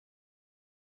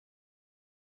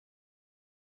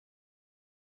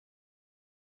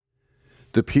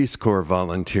The Peace Corps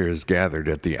volunteers gathered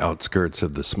at the outskirts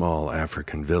of the small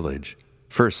African village,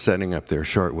 first setting up their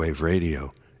shortwave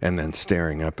radio and then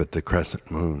staring up at the crescent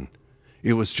moon.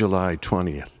 It was July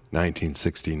 20th,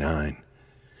 1969.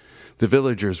 The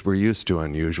villagers were used to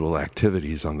unusual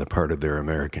activities on the part of their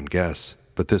American guests,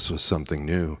 but this was something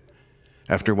new.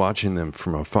 After watching them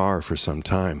from afar for some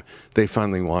time, they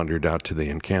finally wandered out to the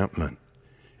encampment.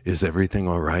 "Is everything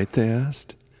all right?" they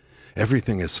asked.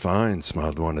 "Everything is fine,"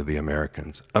 smiled one of the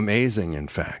Americans. "Amazing, in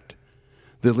fact."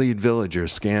 The lead villager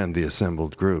scanned the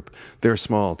assembled group, their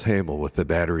small table with the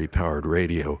battery-powered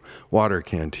radio, water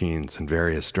canteens, and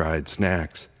various dried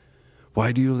snacks.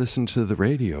 "Why do you listen to the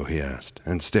radio?" he asked,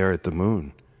 "and stare at the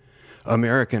moon?"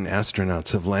 "American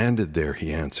astronauts have landed there,"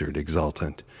 he answered,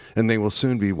 exultant, "and they will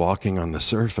soon be walking on the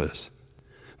surface."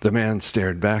 The man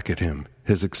stared back at him,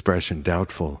 his expression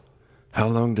doubtful. "How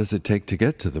long does it take to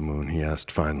get to the moon?" he asked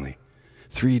finally.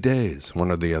 3 days, one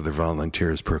of the other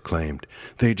volunteers proclaimed.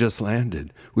 "They just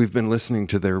landed. We've been listening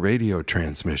to their radio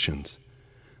transmissions."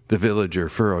 The villager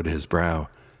furrowed his brow.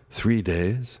 3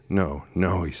 days? No,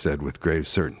 he said with grave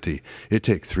certainty. "It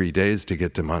takes 3 days to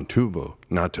get to Montubo,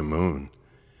 not to moon."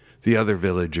 The other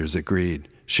villagers agreed,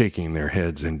 shaking their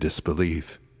heads in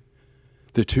disbelief.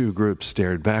 The two groups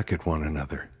stared back at one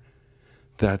another.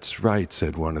 "That's right,"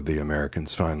 said one of the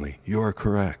Americans finally. "You're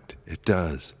correct. It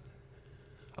does."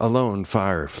 A lone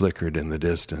fire flickered in the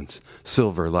distance.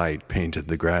 Silver light painted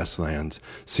the grasslands,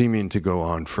 seeming to go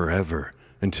on forever,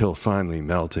 until finally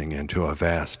melting into a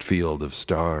vast field of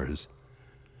stars.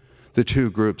 The two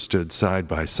groups stood side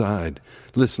by side,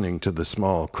 listening to the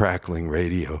small, crackling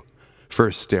radio,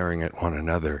 first staring at one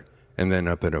another, and then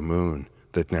up at a moon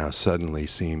that now suddenly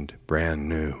seemed brand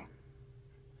new.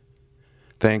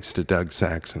 Thanks to Doug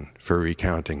Saxon for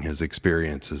recounting his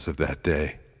experiences of that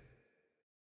day.